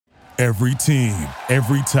Every team,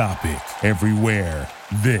 every topic, everywhere.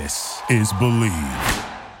 This is Believe.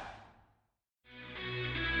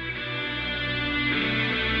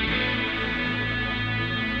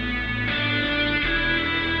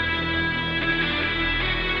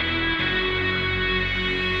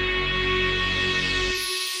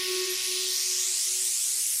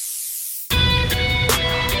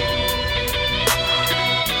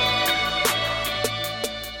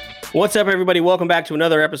 What's up, everybody? Welcome back to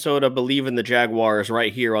another episode of Believe in the Jaguars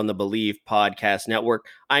right here on the Believe Podcast Network.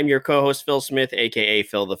 I'm your co-host, Phil Smith, a.k.a.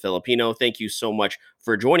 Phil the Filipino. Thank you so much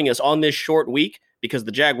for joining us on this short week because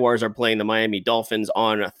the Jaguars are playing the Miami Dolphins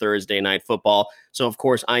on Thursday Night Football. So, of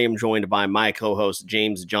course, I am joined by my co-host,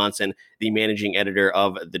 James Johnson, the managing editor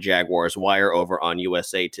of the Jaguars Wire over on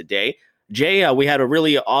USA Today. Jay, we had a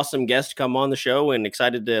really awesome guest come on the show and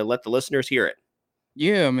excited to let the listeners hear it.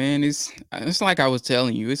 Yeah, man, it's like I was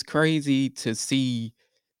telling you, it's crazy to see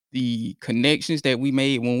the connections that we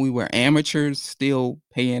made when we were amateurs still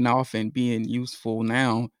paying off and being useful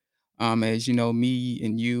now. As you know, me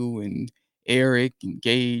and you and Eric and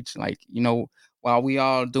Gage, while we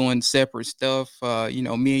all doing separate stuff, me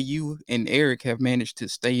and you and Eric have managed to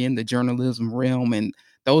stay in the journalism realm, and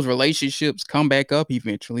those relationships come back up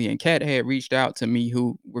eventually. And Kat had reached out to me,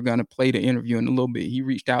 who we're gonna play the interview in a little bit. He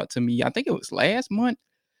reached out to me, I think it was last month,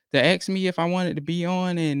 to ask me if I wanted to be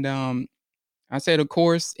on, and I said, of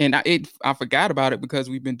course, and I forgot about it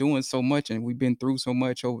because we've been doing so much and we've been through so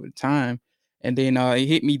much over the time. And then it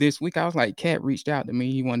hit me this week. I was like, Kat reached out to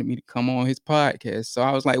me. He wanted me to come on his podcast. So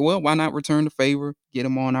I was like, well, why not return the favor, get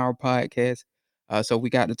him on our podcast? So we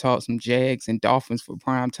got to talk some Jags and Dolphins for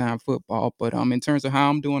primetime football. But in terms of how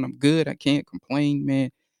I'm doing, I'm good. I can't complain, man.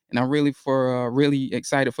 And I'm really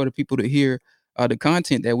excited for the people to hear the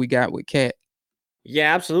content that we got with Kat.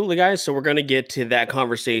 Yeah, absolutely, guys. So we're going to get to that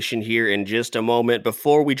conversation here in just a moment.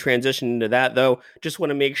 Before we transition into that, though, just want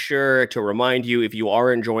to make sure to remind you, if you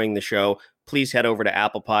are enjoying the show, please head over to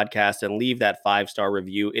Apple Podcasts and leave that 5-star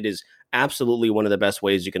review. It is absolutely one of the best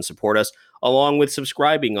ways you can support us, along with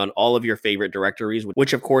subscribing on all of your favorite directories,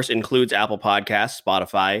 which of course includes Apple Podcasts,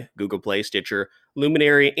 Spotify, Google Play, Stitcher,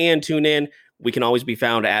 Luminary, and TuneIn. We can always be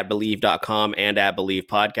found at Believe.com and at Believe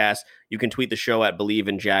Podcast. You can tweet the show at Believe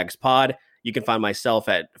in Jags Pod. You can find myself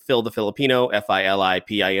at Phil the Filipino,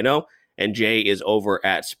 Filipino, and Jay is over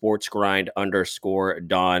at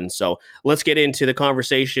sportsgrind_Don. So let's get into the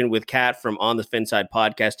conversation with Kat from On the Fin Side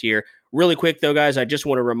podcast here. Really quick, though, guys, I just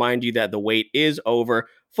want to remind you that the wait is over.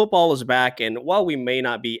 Football is back, and while we may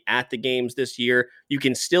not be at the games this year, you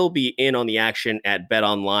can still be in on the action at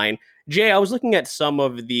BetOnline. Jay, I was looking at some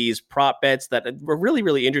of these prop bets that were really,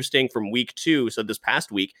 really interesting from week 2, so this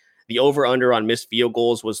past week. The over-under on missed field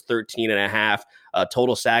goals was 13.5.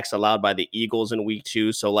 Total sacks allowed by the Eagles in week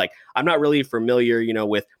 2. So, I'm not really familiar,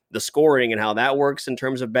 with the scoring and how that works in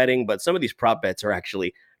terms of betting, but some of these prop bets are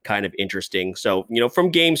actually kind of interesting. So,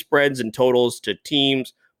 from game spreads and totals to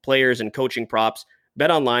teams, players, and coaching props,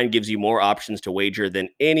 BetOnline gives you more options to wager than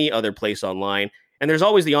any other place online. And there's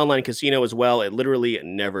always the online casino as well. It literally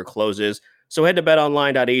never closes. So head to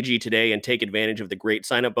betonline.ag today and take advantage of the great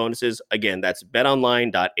sign-up bonuses. Again, that's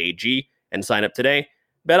betonline.ag and sign up today.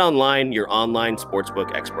 BetOnline, your online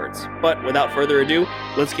sportsbook experts. But without further ado,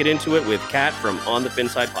 let's get into it with Kat from On the Fin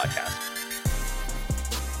Side podcast.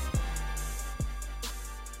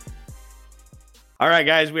 All right,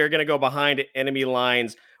 guys, we are going to go behind enemy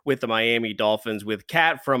lines with the Miami Dolphins with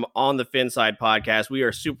Kat from On the Fin Side podcast. We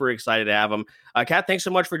are super excited to have him. Kat, thanks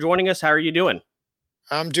so much for joining us. How are you doing?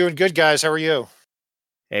 I'm doing good, guys. How are you?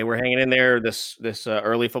 Hey, we're hanging in there this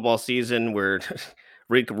early football season. We're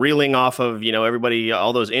reeling off of, everybody,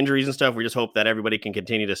 all those injuries and stuff. We just hope that everybody can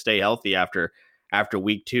continue to stay healthy after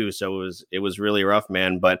week 2. So it was really rough,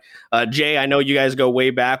 man. But Jay, I know you guys go way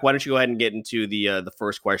back. Why don't you go ahead and get into the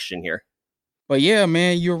first question here? But yeah,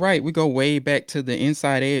 man, you're right. We go way back to the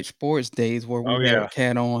Inside Edge Sports days where we had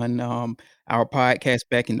Kat on our podcast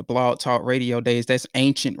back in the Blog Talk Radio days. That's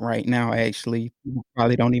ancient right now, actually. You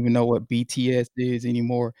probably don't even know what BTS is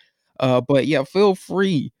anymore. But yeah, feel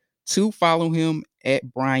free to follow him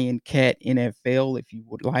at Brian Cat NFL if you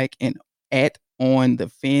would like. And at On the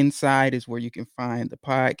Fin Side is where you can find the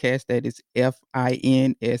podcast. That is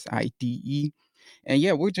FINSIDE. And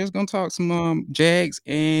yeah, we're just going to talk some Jags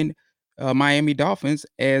and Miami Dolphins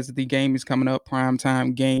as the game is coming up,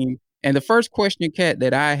 primetime game. And the first question, Kat,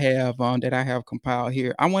 that I have compiled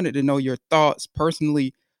here, I wanted to know your thoughts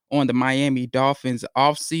personally on the Miami Dolphins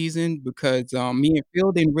offseason because me and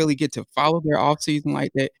Phil didn't really get to follow their offseason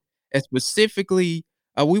like that. And specifically,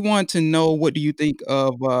 we want to know, what do you think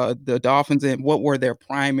of the Dolphins and what were their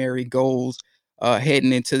primary goals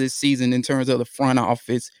heading into this season in terms of the front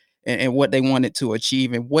office? and what they wanted to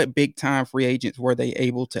achieve, and what big time free agents were they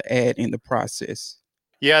able to add in the process?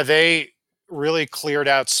 Yeah, they really cleared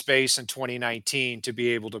out space in 2019 to be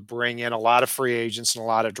able to bring in a lot of free agents and a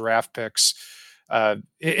lot of draft picks. And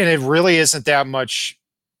it really isn't that much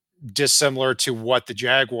dissimilar to what the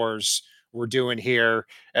Jaguars were doing here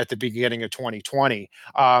at the beginning of 2020.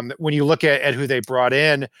 When you look at who they brought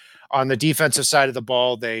in on the defensive side of the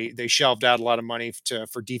ball, they shelved out a lot of money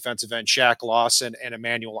for defensive end Shaq Lawson and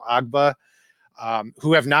Emmanuel Agba,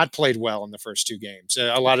 who have not played well in the first two games.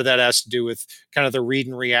 A lot of that has to do with kind of the read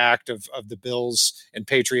and react of the Bills and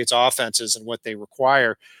Patriots offenses and what they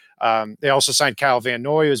require. They also signed Kyle Van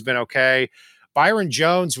Noy, who's been okay. Byron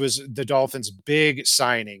Jones was the Dolphins' big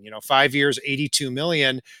signing, 5 years, $82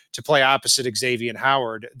 million to play opposite Xavier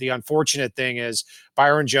Howard. The unfortunate thing is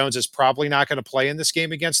Byron Jones is probably not going to play in this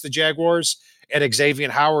game against the Jaguars, and Xavier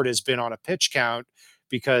Howard has been on a pitch count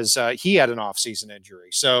because he had an offseason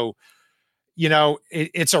injury. So,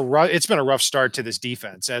 it's been a rough start to this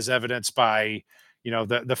defense, as evidenced by,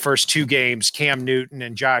 the first two games. Cam Newton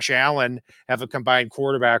and Josh Allen have a combined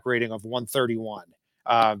quarterback rating of 131.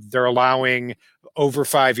 They're allowing over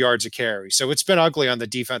 5 yards a carry. So it's been ugly on the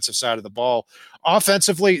defensive side of the ball.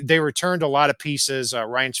 Offensively, they returned a lot of pieces.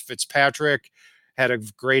 Ryan Fitzpatrick had a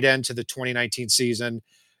great end to the 2019 season.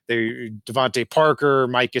 Devontae Parker,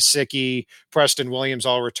 Mike Gesicki, Preston Williams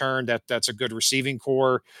all returned. That's a good receiving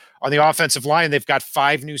core. On the offensive line, they've got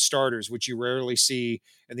 5 new starters, which you rarely see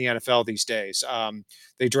in the NFL these days.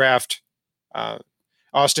 They draft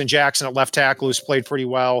Austin Jackson at left tackle, who's played pretty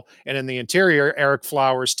well. And in the interior, Eric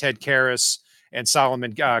Flowers, Ted Karras, and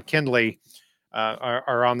Solomon Kindley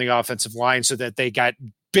are on the offensive line, so that they got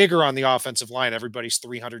bigger on the offensive line. Everybody's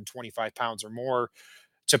 325 pounds or more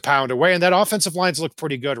to pound away. And that offensive lines look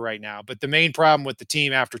pretty good right now. But the main problem with the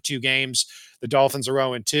team after 2 games, the Dolphins are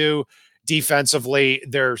 0-2. Defensively,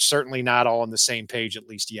 they're certainly not all on the same page, at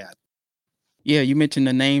least yet. Yeah, you mentioned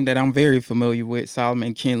a name that I'm very familiar with,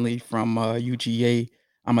 Solomon Kindley from UGA.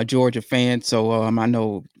 I'm a Georgia fan, so I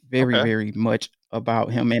know very much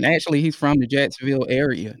about him. And actually, he's from the Jacksonville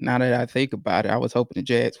area. Now that I think about it, I was hoping the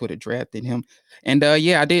Jags would have drafted him. And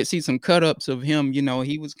I did see some cut-ups of him.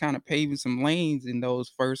 He was kind of paving some lanes in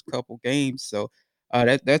those first couple games. So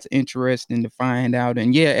that's interesting to find out.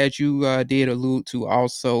 And yeah, as you did allude to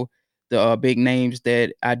also, the big names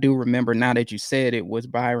that I do remember now that you said it was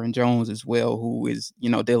Byron Jones as well, who is,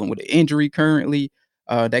 dealing with an injury currently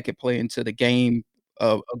that could play into the game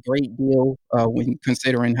a great deal when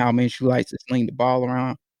considering how Minshew likes to sling the ball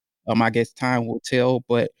around. I guess time will tell.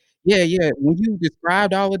 But yeah, when you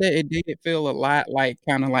described all of that, it did feel a lot like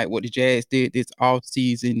kind of like what the Jazz did this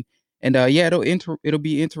offseason. And it'll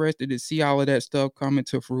be interesting to see all of that stuff coming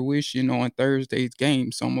to fruition on Thursday's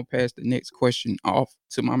game. So I'm gonna pass the next question off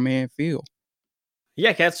to my man Phil.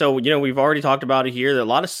 Yeah, Kat. So, we've already talked about it here. There are a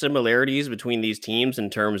lot of similarities between these teams in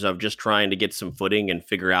terms of just trying to get some footing and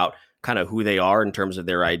figure out kind of who they are in terms of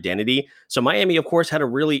their identity. So Miami, of course, had a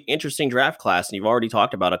really interesting draft class, and you've already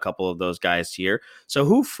talked about a couple of those guys here. So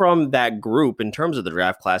who from that group in terms of the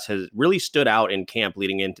draft class has really stood out in camp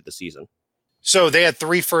leading into the season? So they had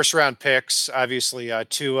 3 first-round picks, obviously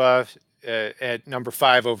Tua at number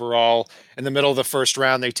 5 overall. In the middle of the first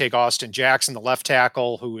round, they take Austin Jackson, the left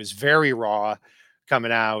tackle, who is very raw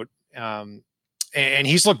coming out. And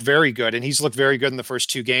he's looked very good, and he's looked very good in the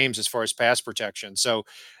first 2 games as far as pass protection. So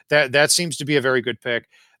that seems to be a very good pick.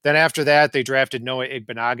 Then after that, they drafted Noah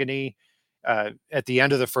Igbenogany at the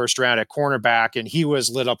end of the first round at cornerback, and he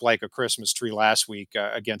was lit up like a Christmas tree last week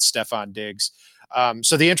against Stephon Diggs.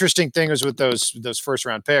 So the interesting thing is with those first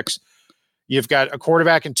round picks, you've got a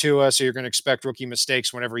quarterback in Tua, so you're going to expect rookie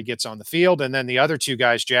mistakes whenever he gets on the field. And then the other 2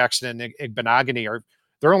 guys, Jackson and Igbenogany,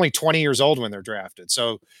 they're only 20 years old when they're drafted.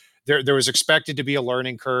 So there was expected to be a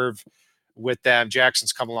learning curve with them.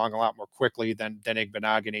 Jackson's come along a lot more quickly than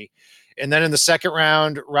Igbenogany. And then in the second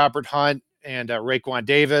round, Robert Hunt and Raekwon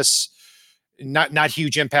Davis, not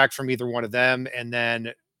huge impact from either one of them. And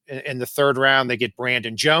then in the third round, they get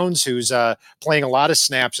Brandon Jones, who's playing a lot of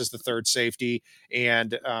snaps as the third safety.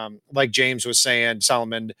 And like James was saying,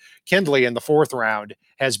 Solomon Kindley in the fourth round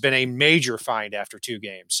has been a major find after 2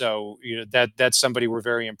 games. So that's somebody we're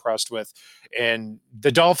very impressed with. And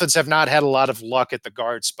the Dolphins have not had a lot of luck at the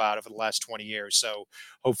guard spot over the last 20 years. So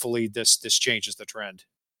hopefully this changes the trend.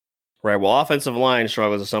 Right. Well, offensive line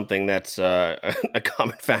struggles is something that's a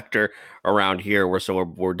common factor around here.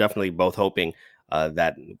 We're definitely both hoping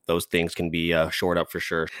that those things can be shored up for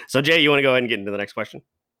sure. So, Jay, you want to go ahead and get into the next question?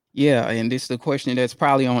 Yeah, and this is the question that's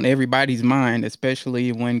probably on everybody's mind,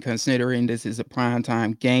 especially when considering this is a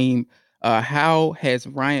primetime game. How has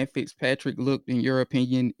Ryan Fitzpatrick looked, in your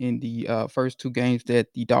opinion, in the first 2 games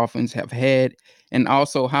that the Dolphins have had? And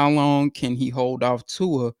also, how long can he hold off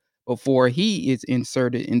Tua before he is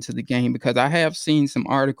inserted into the game? Because I have seen some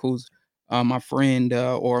articles. My friend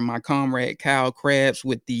or my comrade Kyle Krabs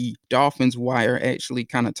with the Dolphins Wire actually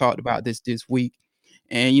kind of talked about this week.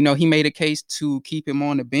 And, he made a case to keep him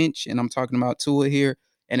on the bench, and I'm talking about Tua here,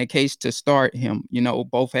 and a case to start him.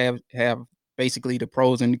 Both have basically the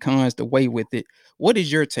pros and the cons to weigh with it. What is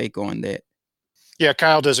your take on that? Yeah,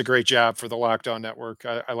 Kyle does a great job for the Locked On Network.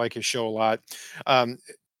 I like his show a lot.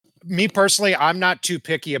 Me personally, I'm not too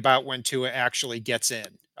picky about when Tua actually gets in,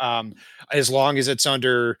 as long as it's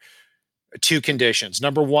under 2 conditions.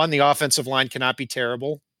 Number one, the offensive line cannot be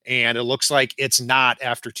terrible, and it looks like it's not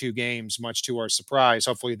after 2 games, much to our surprise.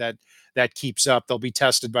 Hopefully that keeps up. They'll be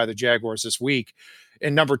tested by the Jaguars this week.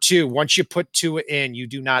 And number 2, once you put Tua in, you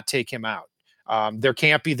do not take him out. There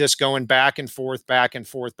can't be this going back and forth,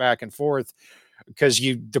 because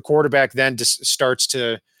the quarterback then just starts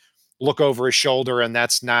to look over his shoulder, and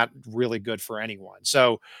that's not really good for anyone.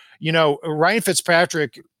 So, Ryan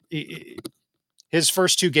Fitzpatrick, his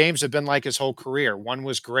first 2 games have been like his whole career. One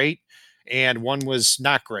was great and one was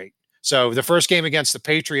not great. So the first game against the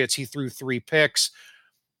Patriots, he threw 3 picks.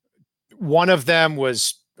 One of them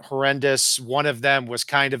was horrendous. One of them was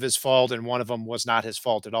kind of his fault, and one of them was not his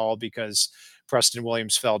fault at all because Preston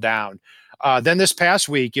Williams fell down. Then this past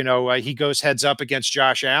week, he goes heads up against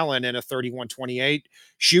Josh Allen in a 31-28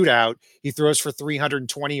 shootout. He throws for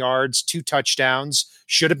 320 yards, 2 touchdowns,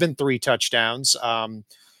 should have been 3 touchdowns. And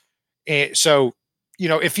so,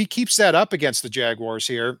 if he keeps that up against the Jaguars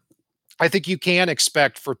here, I think you can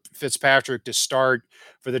expect for Fitzpatrick to start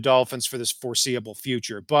for the Dolphins for this foreseeable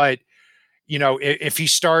future. But, if he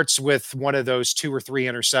starts with one of those 2 or 3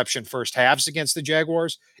 interception first halves against the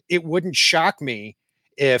Jaguars, it wouldn't shock me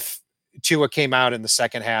if Tua came out in the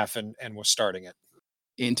second half and was starting it.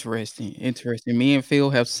 Interesting. Me and Phil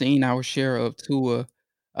have seen our share of Tua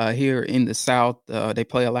here in the South. They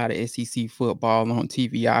play a lot of SEC football on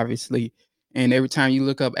TV, obviously. And every time you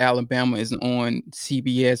look up, Alabama is on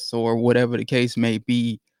CBS or whatever the case may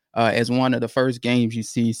be, as one of the first games you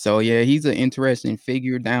see. So, yeah, he's an interesting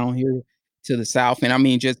figure down here to the South. And I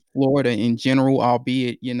mean, just Florida in general,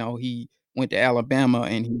 albeit, he went to Alabama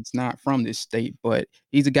and he's not from this state, but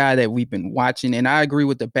he's a guy that we've been watching. And I agree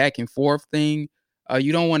with the back and forth thing.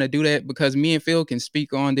 You don't want to do that because me and Phil can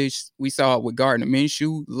speak on this. We saw it with Gardner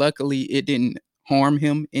Minshew. Luckily, it didn't harm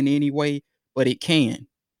him in any way, but it can.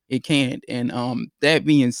 It can. And that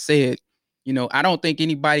being said, I don't think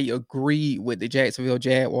anybody agreed with the Jacksonville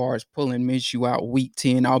Jaguars pulling Minshew out week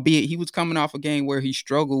 10, albeit he was coming off a game where he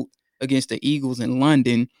struggled against the Eagles in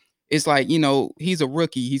London. It's like, he's a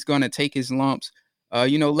rookie. He's going to take his lumps.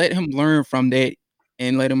 Let him learn from that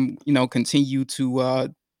and let him, continue to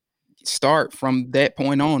start from that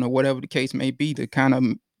point on or whatever the case may be to kind of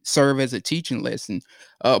serve as a teaching lesson.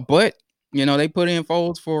 But, they put in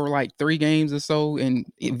Foles for like 3 games or so and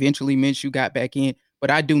eventually Minshew got back in. But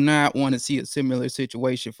I do not want to see a similar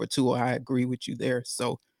situation for Tua. I agree with you there.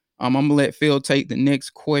 So I'm going to let Phil take the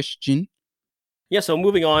next question. Yeah, so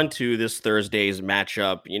moving on to this Thursday's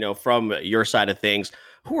matchup, from your side of things,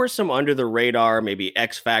 who are some under the radar, maybe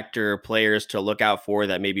X factor players to look out for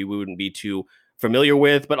that maybe we wouldn't be too familiar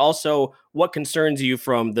with, but also what concerns you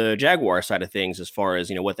from the Jaguar side of things as far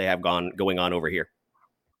as, what they have going on over here?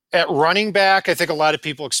 At running back, I think a lot of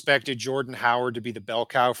people expected Jordan Howard to be the bell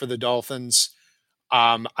cow for the Dolphins.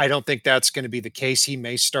 I don't think that's going to be the case. He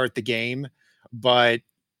may start the game, but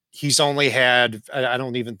he's only had, I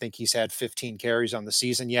don't even think he's had 15 carries on the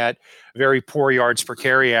season yet. Very poor yards per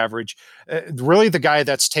carry average. Really, the guy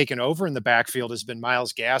that's taken over in the backfield has been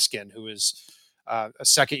Myles Gaskin, who is a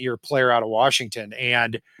second-year player out of Washington.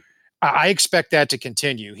 And I expect that to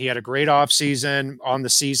continue. He had a great offseason. On the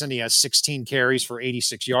season, he has 16 carries for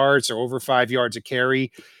 86 yards, or over 5 yards a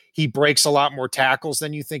carry. He breaks a lot more tackles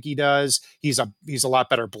than you think he does. He's a lot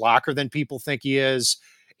better blocker than people think he is.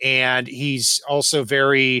 And he's also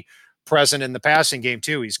very present in the passing game,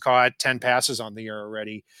 too. He's caught 10 passes on the year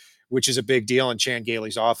already, which is a big deal in Chan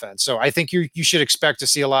Gailey's offense. So I think you should expect to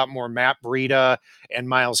see a lot more Matt Breida and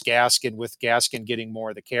Myles Gaskin, with Gaskin getting more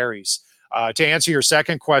of the carries. To answer your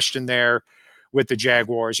second question there with the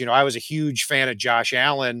Jaguars, I was a huge fan of Josh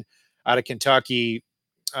Allen out of Kentucky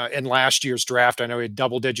in last year's draft. I know he had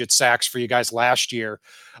double-digit sacks for you guys last year.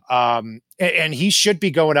 And he should be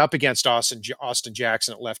going up against Austin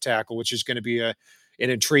Jackson at left tackle, which is going to be an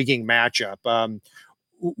intriguing matchup.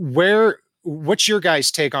 What's your guys'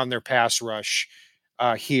 take on their pass rush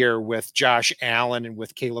here with Josh Allen and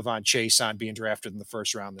with Kayvon Chaisson being drafted in the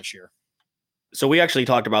first round this year? So we actually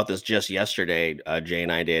talked about this just yesterday, Jay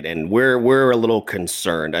and I did, and we're a little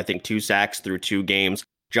concerned. I think 2 sacks through 2 games.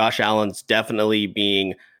 Josh Allen's definitely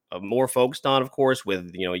being more focused on, of course,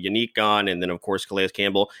 with Yannick gone, and then of course Calais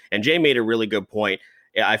Campbell. And Jay made a really good point.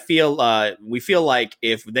 Yeah, I feel we feel like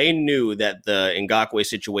if they knew that the Ngakoue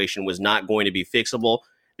situation was not going to be fixable,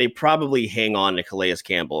 they probably hang on to Calais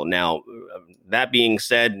Campbell. Now, that being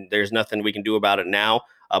said, there's nothing we can do about it now.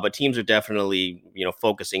 But teams are definitely,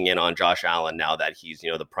 focusing in on Josh Allen now that he's,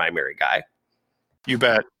 the primary guy. You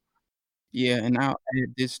bet. Yeah, and I'll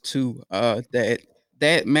add this too, that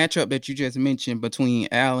matchup that you just mentioned between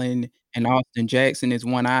Allen and Austin Jackson is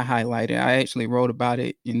one I highlighted. I actually wrote about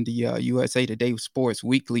it in the USA Today Sports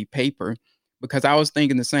Weekly paper because I was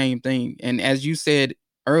thinking the same thing. And as you said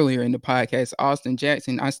earlier in the podcast, Austin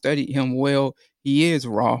Jackson, I studied him well. He is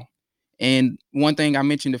raw. And one thing I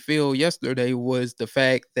mentioned to Phil yesterday was the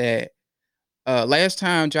fact that last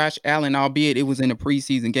time Josh Allen, albeit it was in a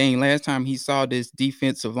preseason game, last time he saw this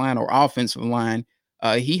defensive line or offensive line,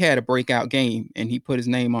 he had a breakout game and he put his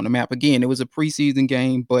name on the map. Again, it was a preseason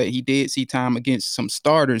game, but he did see time against some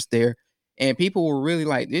starters there. And people were really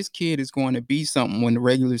like, this kid is going to be something when the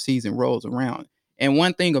regular season rolls around. And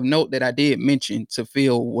one thing of note that I did mention to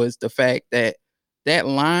Phil was the fact that that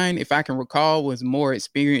line, if I can recall, was more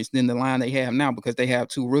experienced than the line they have now because they have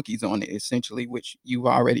 2 rookies on it, essentially, which you've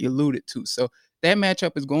already alluded to. So that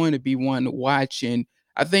matchup is going to be one to watch. And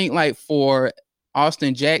I think like for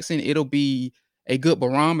Austin Jackson, it'll be a good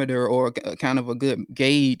barometer or kind of a good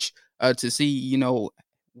gauge to see,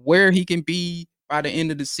 where he can be by the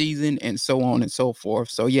end of the season and so on and so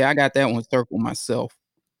forth. So yeah, I got that one circled myself.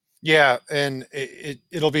 Yeah, and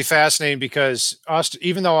it'll be fascinating because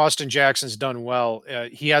even though Austin Jackson's done well,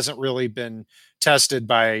 he hasn't really been tested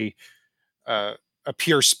by a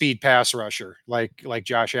pure speed pass rusher like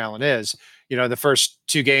Josh Allen is. The first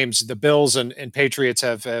 2 games, the Bills and Patriots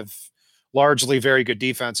have largely very good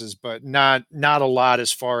defenses, but not a lot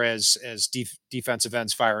as far as defensive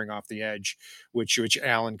ends firing off the edge, which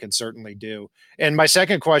Allen can certainly do. And my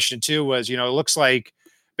second question too was, it looks like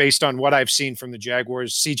based on what I've seen from the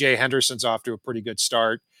Jaguars, CJ Henderson's off to a pretty good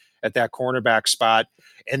start at that cornerback spot.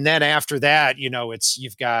 And then after that,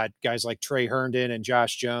 you've got guys like Trey Herndon and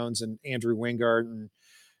Josh Jones and Andrew Wingard and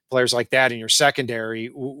players like that in your secondary.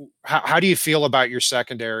 How do you feel about your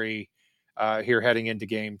secondary here heading into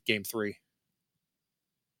game 3?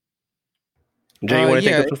 Jay, you want to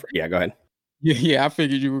take this one? Yeah, go ahead. Yeah, I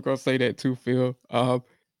figured you were going to say that too, Phil.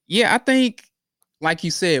 Yeah, I think, like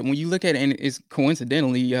you said, when you look at it, and it's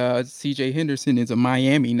coincidentally, CJ Henderson is a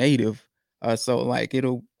Miami native. So like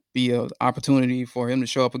it'll be an opportunity for him to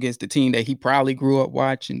show up against the team that he probably grew up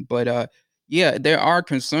watching. But yeah, there are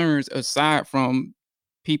concerns aside from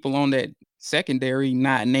people on that secondary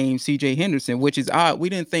not named CJ Henderson, which is odd. We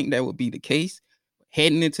didn't think that would be the case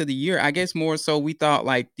heading into the year. I guess more so we thought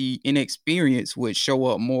like the inexperience would show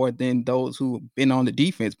up more than those who've been on the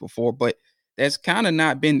defense before. But that's kind of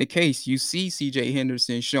not been the case. You see CJ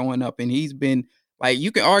Henderson showing up, and he's been like,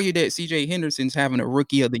 you can argue that CJ Henderson's having a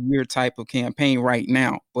rookie of the year type of campaign right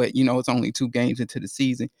now, but it's only 2 games into the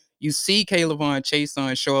season. You see K'Lavon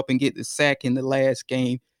Chaisson show up and get the sack in the last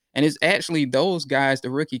game. And it's actually those guys, the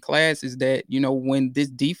rookie classes, that, when this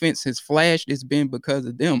defense has flashed, it's been because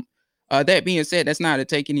of them. That being said, that's not to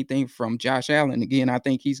take anything from Josh Allen. Again, I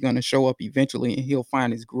think he's going to show up eventually and he'll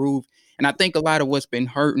find his groove. And I think a lot of what's been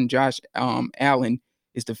hurting Josh Allen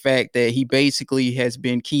is the fact that he basically has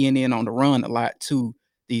been keying in on the run a lot too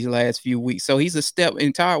these last few weeks. So he's a step,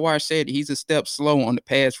 and Todd Wash said he's a step slow on the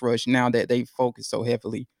pass rush now that they focus so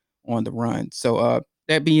heavily on the run. So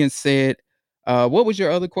that being said, what was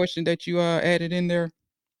your other question that you added in there?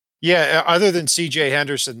 Yeah, other than CJ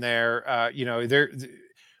Henderson there,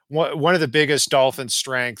 one of the biggest Dolphins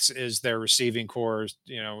strengths is their receiving core,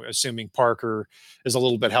 assuming Parker is a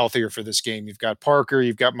little bit healthier for this game. You've got Parker,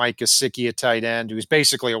 you've got Mike Gesicki at tight end, who's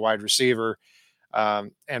basically a wide receiver,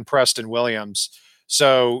 and Preston Williams.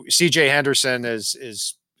 So CJ Henderson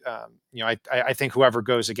is I think whoever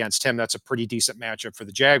goes against him, that's a pretty decent matchup for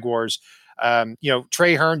the Jaguars.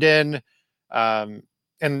 Trey Herndon,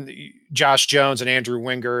 and Josh Jones and Andrew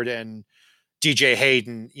Wingard and DJ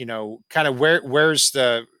Hayden, kind of where's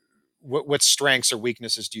what strengths or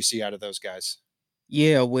weaknesses do you see out of those guys?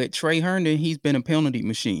 Yeah, with Trey Herndon, he's been a penalty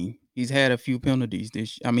machine. He's had a few penalties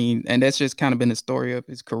and that's just kind of been the story of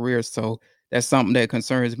his career. So that's something that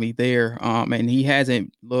concerns me there. And he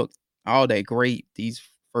hasn't looked all that great these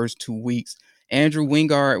first 2 weeks. Andrew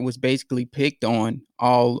Wingard was basically picked on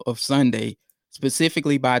all of Sunday,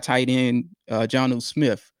 specifically by tight end Jonnu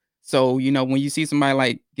Smith. So, when you see somebody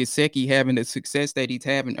like Gesicki having the success that he's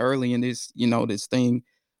having early in this, this thing,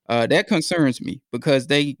 That concerns me because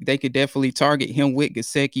they could definitely target him with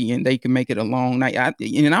Gesicki and they can make it a long night.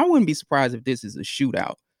 And I wouldn't be surprised if this is a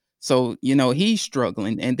shootout. So, he's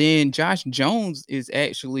struggling. And then Josh Jones is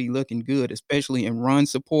actually looking good, especially in run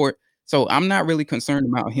support. So I'm not really concerned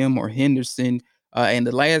about him or Henderson. And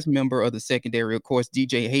the last member of the secondary, of course,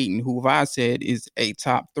 DJ Hayton, who I said is a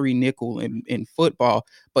top 3 nickel in football,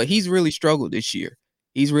 but he's really struggled this year.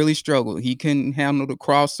 He's really struggled. He couldn't handle the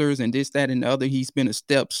crossers and this, that, and the other. He's been a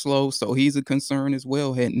step slow, so he's a concern as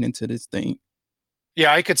well heading into this thing.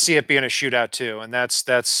 Yeah, I could see it being a shootout too, and that's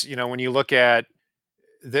when you look at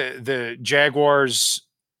the Jaguars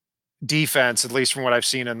defense, at least from what I've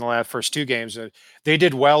seen in the last first 2 games, they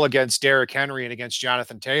did well against Derrick Henry and against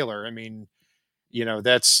Jonathan Taylor. I mean,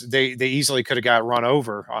 that's they easily could have got run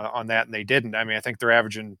over on that, and they didn't. I mean, I think they're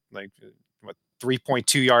averaging like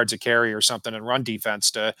 3.2 yards a carry or something in run defense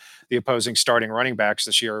to the opposing starting running backs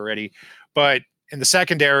this year already. But in the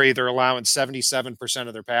secondary, they're allowing 77%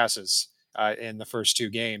 of their passes in the first 2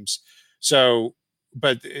 games. So,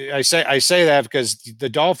 but I say that because the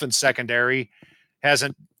Dolphins secondary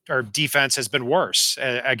our defense has been worse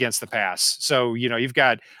against the pass. So, you've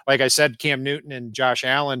got, like I said, Cam Newton and Josh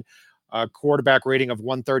Allen, a quarterback rating of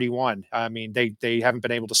 131. I mean, they haven't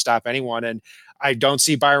been able to stop anyone. And I don't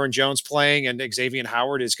see Byron Jones playing, and Xavier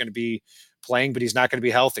Howard is going to be playing, but he's not going to be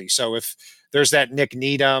healthy. So if there's that Nick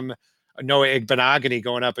Needham, Noah Igbenogany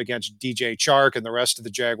going up against DJ Chark and the rest of the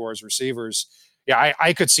Jaguars receivers, yeah,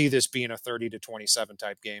 I could see this being a 30-27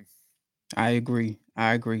 type game. I agree.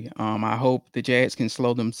 I hope the Jags can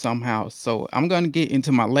slow them somehow. So I'm going to get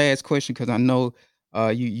into my last question because I know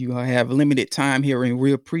you have limited time here, and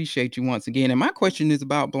we appreciate you once again. And my question is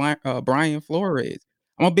about Brian Flores.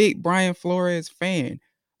 I'm a big Brian Flores fan.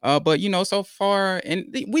 But so far, and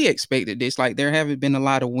we expected this. Like there haven't been a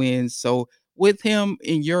lot of wins. So with him,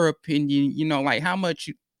 in your opinion, like how much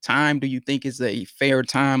time do you think is a fair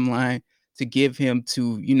timeline to give him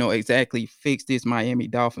to, exactly fix this Miami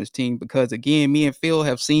Dolphins team? Because again, me and Phil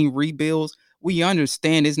have seen rebuilds. We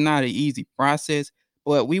understand it's not an easy process,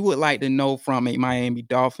 but we would like to know from a Miami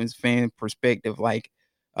Dolphins fan perspective, like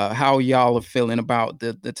how y'all are feeling about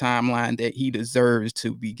the timeline that he deserves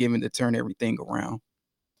to be given to turn everything around.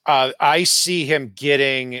 I see him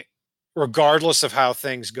getting, regardless of how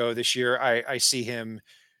things go this year, I see him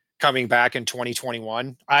coming back in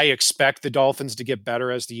 2021. I expect the Dolphins to get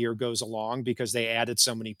better as the year goes along because they added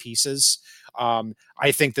so many pieces.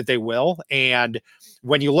 I think that they will. And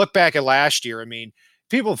when you look back at last year, I mean,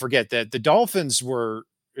 people forget that the Dolphins were,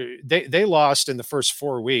 they lost in the first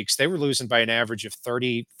 4 weeks. They were losing by an average of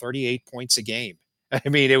 30, 38 points a game. I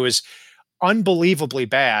mean, it was unbelievably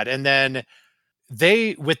bad. And then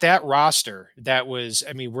with that roster,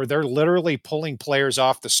 where they're literally pulling players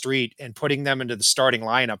off the street and putting them into the starting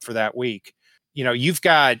lineup for that week. You've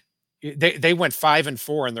got, they went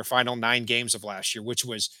 5-4 in their final 9 games of last year, which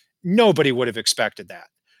was, nobody would have expected that.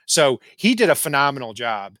 So he did a phenomenal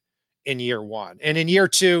job in year 1. And in year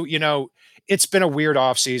 2, it's been a weird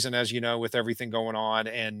offseason, as you know, with everything going on,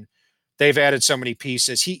 and they've added so many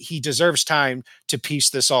pieces. He deserves time to piece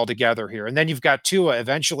this all together here. And then you've got Tua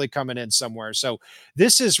eventually coming in somewhere. So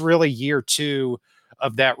this is really year 2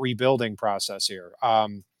 of that rebuilding process here.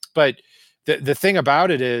 But the thing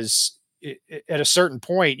about it is, at a certain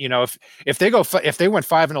point, if they went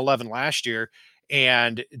 5-11 last year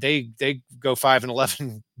and they go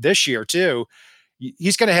 5-11 this year too,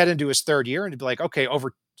 he's going to head into his 3rd year and be like, okay,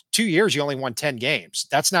 over 2 years, you only won 10 games.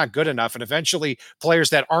 That's not good enough. And eventually players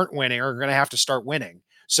that aren't winning are going to have to start winning.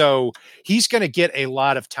 So he's going to get a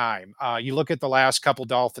lot of time. You look at the last couple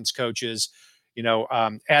Dolphins coaches,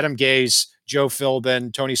 Adam Gase, Joe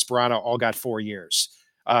Philbin, Tony Sparano, all got 4 years.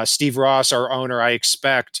 Steve Ross, our owner, I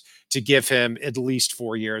expect to give him at least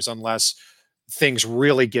 4 years unless things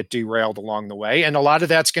really get derailed along the way. And a lot of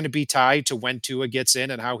that's going to be tied to when Tua gets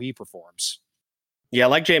in and how he performs. Yeah,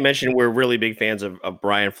 like Jay mentioned, we're really big fans of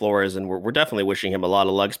Brian Flores, and we're definitely wishing him a lot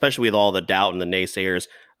of luck, especially with all the doubt and the naysayers,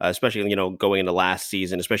 especially, going into last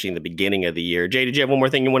season, especially in the beginning of the year. Jay, did you have one more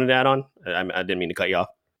thing you wanted to add on? I didn't mean to cut you off.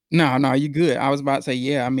 No, you good. I was about to say,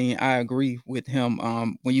 yeah, I mean, I agree with him.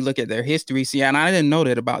 When you look at their history, see, and I didn't know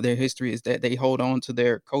that about their history is that they hold on to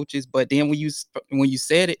their coaches. But then when you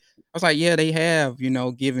said it, I was like, yeah, they have,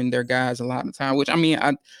 given their guys a lot of time, which I mean,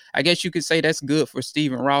 I guess you could say that's good for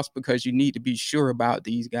Stephen Ross because you need to be sure about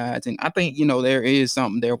these guys. And I think, there is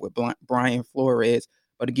something there with Brian Flores.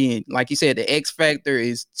 But again, like you said, the X factor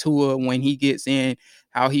is Tua when he gets in,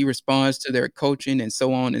 how he responds to their coaching and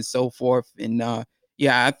so on and so forth. And,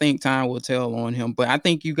 yeah, I think time will tell on him, but I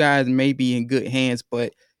think you guys may be in good hands,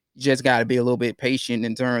 but you just got to be a little bit patient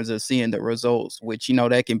in terms of seeing the results, which,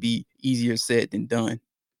 that can be easier said than done.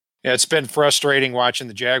 Yeah, it's been frustrating watching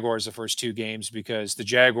the Jaguars the first two games because the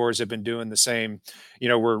Jaguars have been doing the same.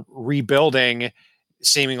 We're rebuilding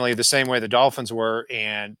seemingly the same way the Dolphins were,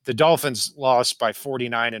 and the Dolphins lost by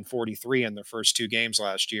 49 and 43 in their first two games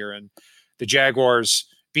last year, and the Jaguars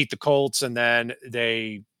beat the Colts, and then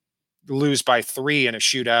they lose by 3 in a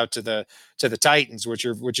shootout to the Titans,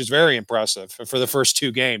 which is very impressive for the first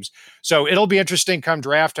two games. So it'll be interesting come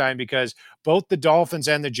draft time because both the Dolphins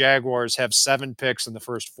and the Jaguars have 7 picks in the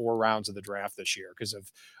first 4 rounds of the draft this year because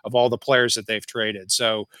of all the players that they've traded.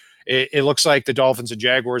 So it looks like the Dolphins and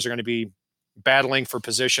Jaguars are going to be battling for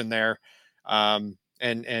position there,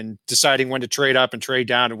 and deciding when to trade up and trade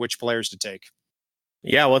down and which players to take.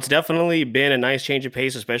 Yeah, well, it's definitely been a nice change of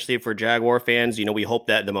pace, especially for Jaguar fans. We hope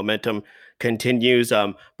that the momentum continues.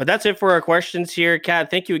 But that's it for our questions here. Kat,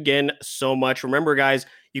 thank you again so much. Remember, guys,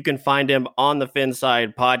 you can find him on the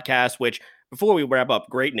Finside podcast, which, before we wrap up,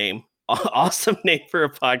 great name. Awesome name for a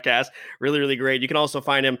podcast. Really, really great. You can also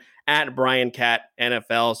find him at Brian Cat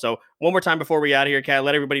NFL. So one more time before we out of here, Kat,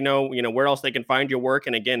 let everybody know, where else they can find your work.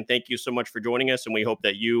 And again, thank you so much for joining us. And we hope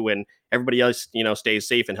that you and everybody else, stays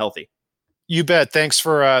safe and healthy. You bet. Thanks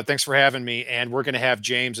for having me. And we're going to have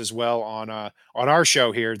James as well on our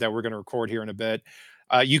show here that we're going to record here in a bit.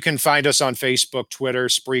 You can find us on Facebook, Twitter,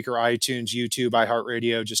 Spreaker, iTunes, YouTube,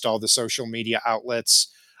 iHeartRadio, just all the social media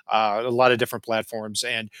outlets, a lot of different platforms.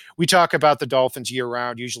 And we talk about the Dolphins year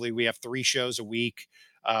round. Usually we have 3 shows a week.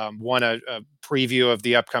 One, a preview of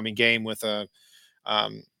the upcoming game with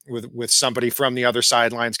with somebody from the other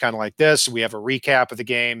sidelines, kind of like this. We have a recap of the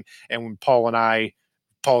game. And when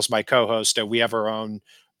Paul's my co-host, we have our own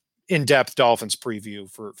in-depth Dolphins preview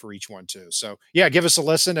for each one too. So yeah, give us a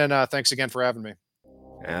listen, and thanks again for having me.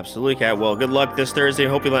 Absolutely, Kat. Well, good luck this Thursday.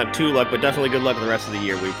 Hope you'll have 2 luck, but definitely good luck the rest of the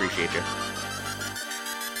year. We appreciate you.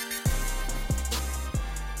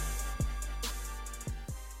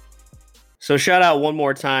 So shout out one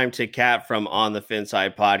more time to Kat from On the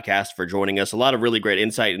Finside podcast for joining us. A lot of really great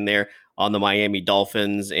insight in there on the Miami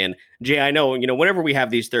Dolphins. And Jay, I know, whenever we have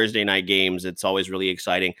these Thursday night games, it's always really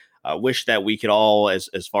exciting. Wish that we could all, as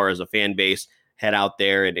far as a fan base, head out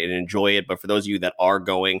there and enjoy it. But for those of you that are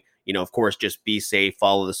going, of course, just be safe,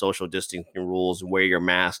 follow the social distancing rules, wear your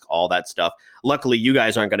mask, all that stuff. Luckily, you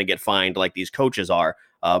guys aren't going to get fined like these coaches are.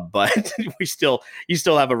 But you still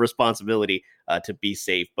have a responsibility to be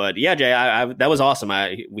safe. But yeah, Jay, that was awesome.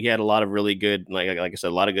 We had a lot of really good, like I said,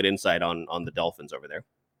 a lot of good insight on the Dolphins over there.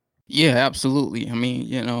 Yeah, absolutely. I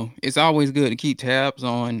mean, it's always good to keep tabs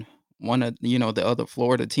on one of, the other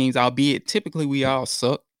Florida teams, albeit typically we all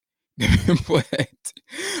suck. But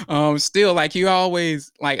still, like I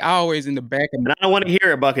always in the back of and I don't want to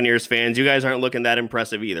hear it, Buccaneers fans. You guys aren't looking that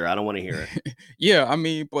impressive either. I don't want to hear it. Yeah, I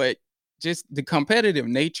mean, but just the competitive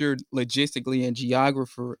nature logistically and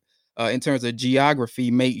in terms of geography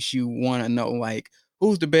makes you want to know, like,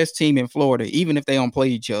 who's the best team in Florida, even if they don't play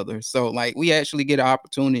each other. So, like, we actually get an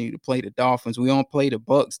opportunity to play the Dolphins. We don't play the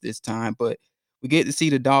Bucs this time, but we get to see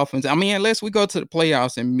the Dolphins. I mean, unless we go to the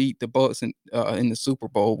playoffs and meet the Bucs in the Super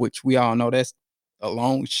Bowl, which we all know that's a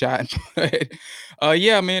long shot. But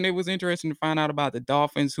yeah, man, it was interesting to find out about the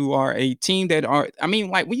Dolphins, who are a team that are, I mean,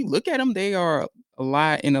 like, when you look at them, they are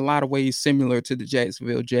in a lot of ways similar to the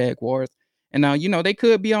Jacksonville Jaguars. And they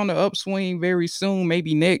could be on the upswing very soon,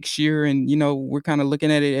 maybe next year. And, we're kind of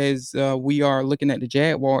looking at it as we are looking at the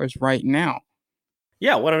Jaguars right now.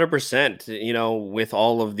 Yeah, 100%, with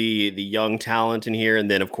all of the young talent in here.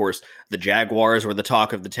 And then, of course, the Jaguars were the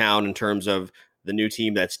talk of the town in terms of the new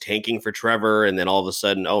team that's tanking for Trevor. And then all of a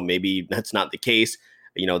sudden, maybe that's not the case.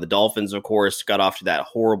 The Dolphins, of course, got off to that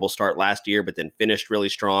horrible start last year, but then finished really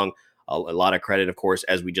strong. A lot of credit, of course,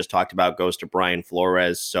 as we just talked about, goes to Brian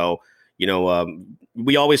Flores. So,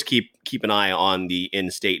 we always keep an eye on the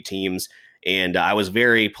in-state teams. And I was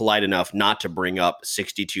very polite enough not to bring up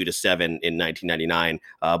 62-7 in 1999.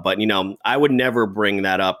 But, I would never bring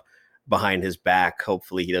that up behind his back.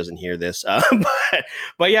 Hopefully he doesn't hear this.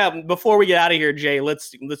 But yeah, before we get out of here, Jay,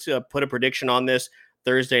 let's put a prediction on this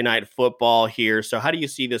Thursday night football here. So how do you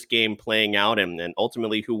see this game playing out, and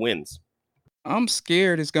ultimately who wins? I'm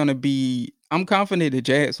scared it's going to be – I'm confident the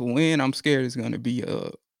Jags will win. I'm scared it's going to be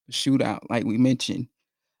a shootout, like we mentioned,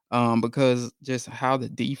 because just how the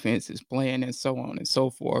defense is playing and so on and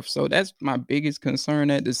so forth. So that's my biggest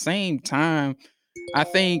concern. At the same time, I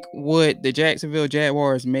think what the Jacksonville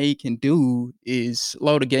Jaguars can do is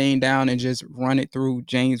slow the game down and just run it through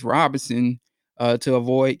James Robinson to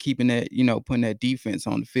avoid keeping that, putting that defense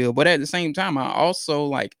on the field. But at the same time,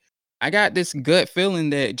 I got this gut feeling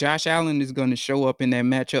that Josh Allen is going to show up in that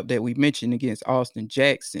matchup that we mentioned against Austin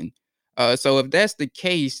Jackson. So if that's the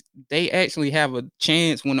case, they actually have a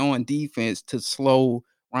chance when on defense to slow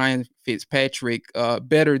Ryan Fitzpatrick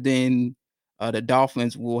better than the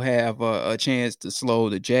Dolphins will have a chance to slow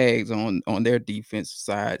the Jags on their defensive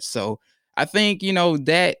side. So I think,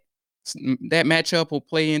 that matchup will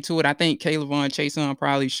play into it. I think K'Lavon Chaisson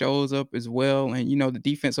probably shows up as well. And, the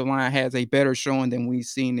defensive line has a better showing than we've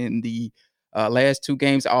seen in the last 2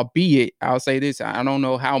 games, albeit I'll say this, I don't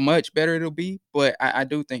know how much better it'll be, but I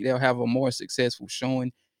do think they'll have a more successful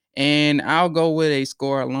showing. And I'll go with a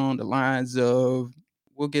score along the lines of,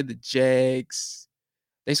 we'll give the Jags,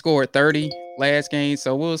 they scored 30 last game,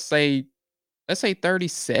 so let's say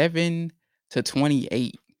 37-28.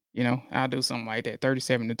 I'll do something like that,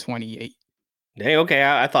 37-28. Dang, okay.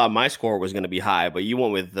 I thought my score was going to be high, but you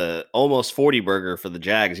went with the almost 40 burger for the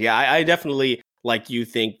Jags. Yeah, I definitely, like you,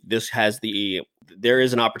 think there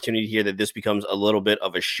is an opportunity here that this becomes a little bit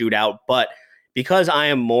of a shootout, but because I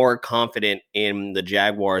am more confident in the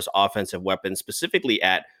Jaguars' offensive weapons, specifically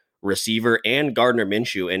at receiver and Gardner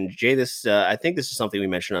Minshew. And Jay, I think this is something we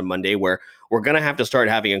mentioned on Monday, where we're going to have to start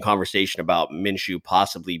having a conversation about Minshew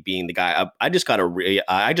possibly being the guy. I just got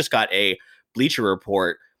a Bleacher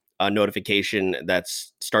Report notification that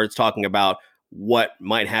starts talking about what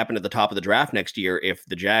might happen at the top of the draft next year if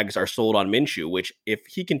the Jags are sold on Minshew, which if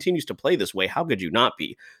he continues to play this way, how could you not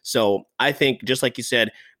be? So I think, just like you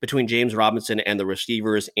said, between James Robinson and the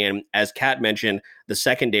receivers, and as Kat mentioned, the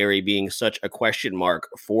secondary being such a question mark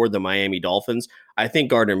for the Miami Dolphins, I think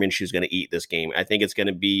Gardner Minshew is going to eat this game. I think it's going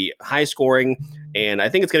to be high scoring, and I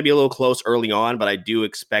think it's going to be a little close early on, but I do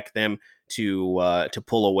expect them to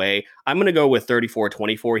pull away. I'm going to go with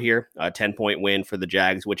 34-24 here, a 10-point win for the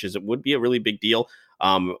Jags, which would be a really big deal.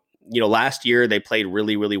 Last year they played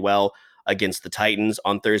really, really well against the Titans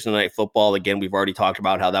on Thursday Night Football. Again, we've already talked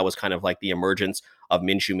about how that was kind of like the emergence of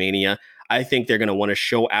Minshew mania. I think they're going to want to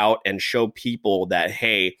show out and show people that,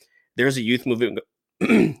 hey, there's a youth movement.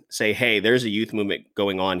 There's a youth movement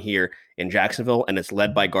going on here in Jacksonville, and it's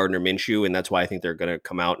led by Gardner Minshew, and that's why I think they're going to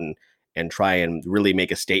come out and try and really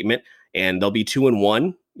make a statement. And they'll be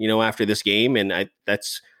 2-1, after this game. And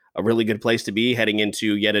that's a really good place to be heading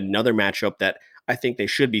into yet another matchup that I think they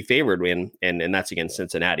should be favored in, and that's against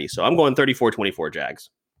Cincinnati. So I'm going 34-24 Jags.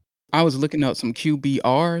 I was looking up some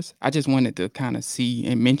QBRs. I just wanted to kind of see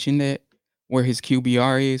and mention that, where his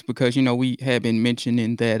QBR is, because, we have been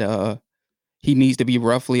mentioning that he needs to be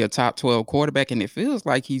roughly a top 12 quarterback, and it feels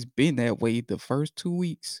like he's been that way the first 2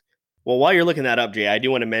 weeks. Well, while you're looking that up, Jay, I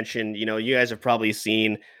do want to mention, you guys have probably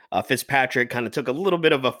seen Fitzpatrick kind of took a little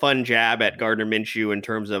bit of a fun jab at Gardner Minshew in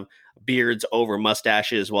terms of beards over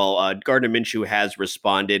mustaches. Well, Gardner Minshew has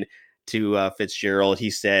responded to Fitzgerald. He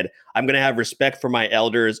said, "I'm going to have respect for my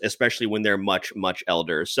elders, especially when they're much, much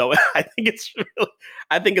elder." So I think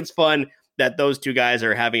it's fun that those two guys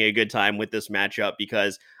are having a good time with this matchup,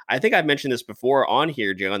 because I think I've mentioned this before on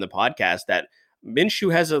here, Jay, on the podcast, that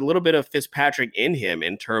Minshew has a little bit of Fitzpatrick in him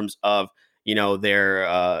in terms of, their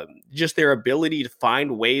ability to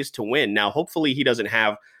find ways to win. Now, hopefully he doesn't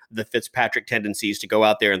have the Fitzpatrick tendencies to go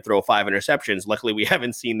out there and throw 5 interceptions. Luckily, we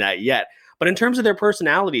haven't seen that yet. But in terms of their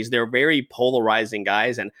personalities, they're very polarizing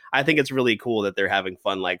guys. And I think it's really cool that they're having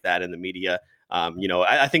fun like that in the media.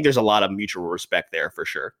 I think there's a lot of mutual respect there for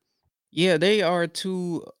sure. Yeah, they are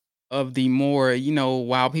two of the more,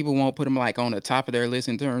 while people won't put them like on the top of their list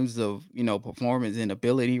in terms of, performance and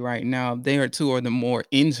ability right now, they are two of the more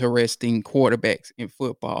interesting quarterbacks in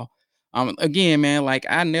football. Again, man, like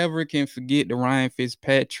I never can forget the Ryan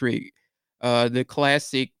Fitzpatrick, the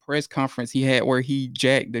classic press conference he had where he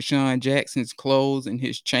jacked Deshaun Jackson's clothes and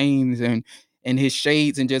his chains and his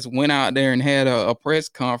shades, and just went out there and had a press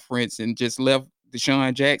conference and just left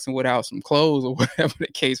Deshaun Jackson without some clothes or whatever the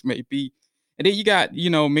case may be. And then you got,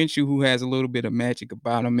 Minshew, who has a little bit of magic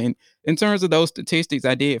about him. And in terms of those statistics,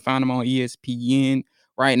 I did find them on ESPN.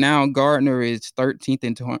 Right now, Gardner is 13th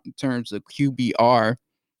in terms of QBR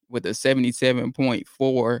with a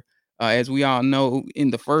 77.4. As we all know,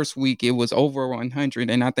 in the first week, it was over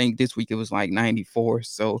 100. And I think this week it was like 94.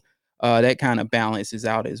 So that kind of balances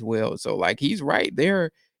out as well. So, like, he's right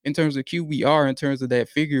there in terms of QBR, in terms of that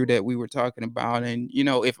figure that we were talking about. And,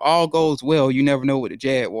 if all goes well, you never know with the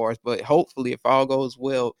Jaguars, but hopefully if all goes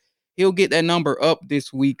well, he'll get that number up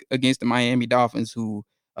this week against the Miami Dolphins, who,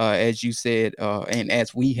 as you said, and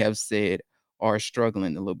as we have said, are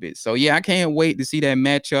struggling a little bit. So, yeah, I can't wait to see that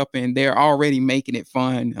matchup, and they're already making it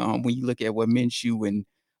fun when you look at what Minshew and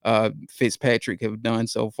Fitzpatrick have done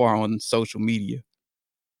so far on social media.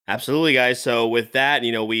 Absolutely, guys. So with that,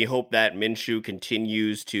 we hope that Minshew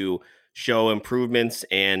continues to show improvements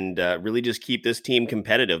and really just keep this team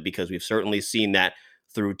competitive, because we've certainly seen that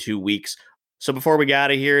through 2 weeks. So before we get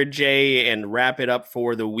out of here, Jay, and wrap it up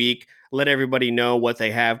for the week, let everybody know what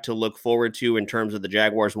they have to look forward to in terms of the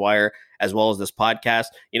Jaguars Wire, as well as this podcast.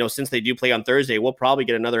 Since they do play on Thursday, we'll probably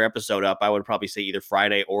get another episode up. I would probably say either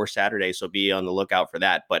Friday or Saturday, so be on the lookout for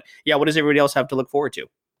that. But yeah, what does everybody else have to look forward to?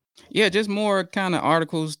 Yeah, just more kind of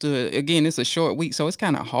articles again, it's a short week, so it's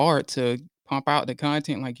kind of hard to pump out the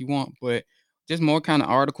content like you want, but just more kind of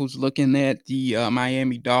articles looking at the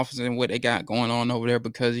Miami Dolphins and what they got going on over there,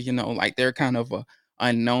 because, they're kind of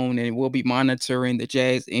unknown, and we'll be monitoring the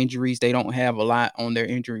Jags injuries. They don't have a lot on their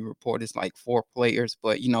injury report. It's like 4 players,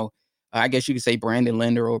 but, I guess you could say Brandon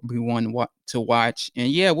Linder will be one to watch. And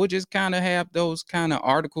yeah, we'll just kind of have those kind of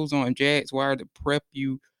articles on Jags Wire to prep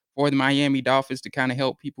you for the Miami Dolphins, to kind of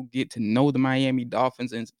help people get to know the Miami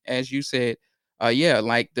Dolphins. And as you said,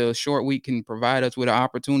 the short week can provide us with an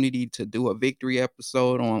opportunity to do a victory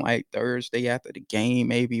episode on like Thursday after the game,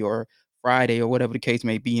 maybe, or Friday, or whatever the case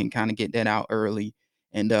may be, and kind of get that out early.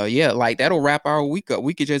 And that'll wrap our week up.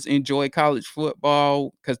 We could just enjoy college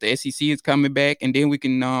football because the SEC is coming back, and then we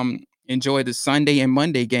can enjoy the Sunday and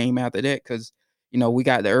Monday game after that, because we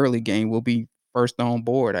got the early game. We'll be first on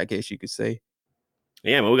board, I guess you could say.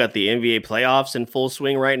 Yeah, man, we got the NBA playoffs in full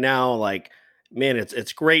swing right now. Like, man,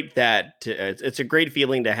 it's great that it's a great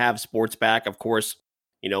feeling to have sports back. Of course,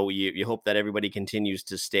 you hope that everybody continues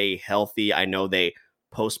to stay healthy. I know they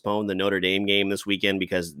postponed the Notre Dame game this weekend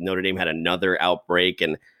because Notre Dame had another outbreak,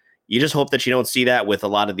 and you just hope that you don't see that with a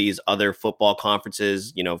lot of these other football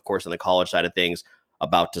conferences, of course, on the college side of things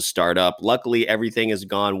about to start up. Luckily, everything has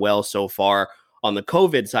gone well so far on the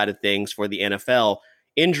COVID side of things for the NFL.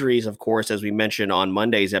 Injuries, of course, as we mentioned on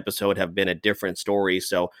Monday's episode, have been a different story.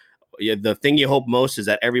 So the thing you hope most is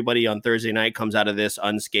that everybody on Thursday night comes out of this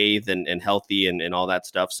unscathed and healthy and all that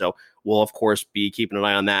stuff. So we'll, of course, be keeping an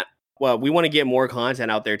eye on that. Well, we want to get more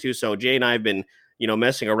content out there too. So Jay and I have been,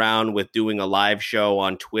 messing around with doing a live show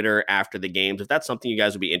on Twitter after the games. If that's something you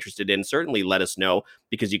guys would be interested in, certainly let us know,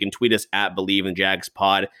 because you can tweet us at Believe in Jags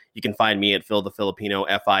Pod. You can find me at Phil the Filipino,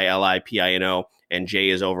 FILIPINO, and Jay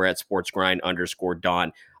is over at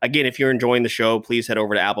SportsGrind_Don. Again, if you're enjoying the show, please head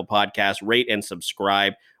over to Apple Podcasts, rate and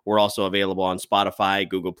subscribe. We're also available on Spotify,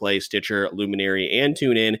 Google Play, Stitcher, Luminary, and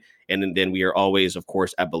TuneIn. And then we are always, of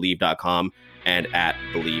course, at Believe.com and at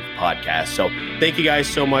Believe Podcast. So thank you guys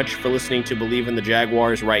so much for listening to Believe in the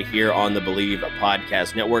Jaguars right here on the Believe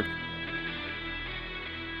Podcast Network.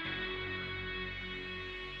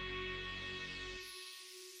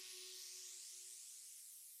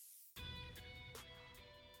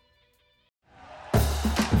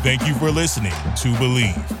 Thank you for listening to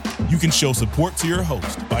Believe. You can show support to your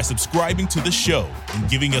host by subscribing to the show and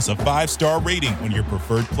giving us a 5-star rating on your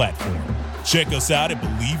preferred platform. Check us out at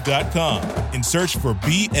Believe.com and search for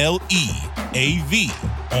BLEAV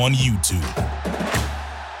on YouTube.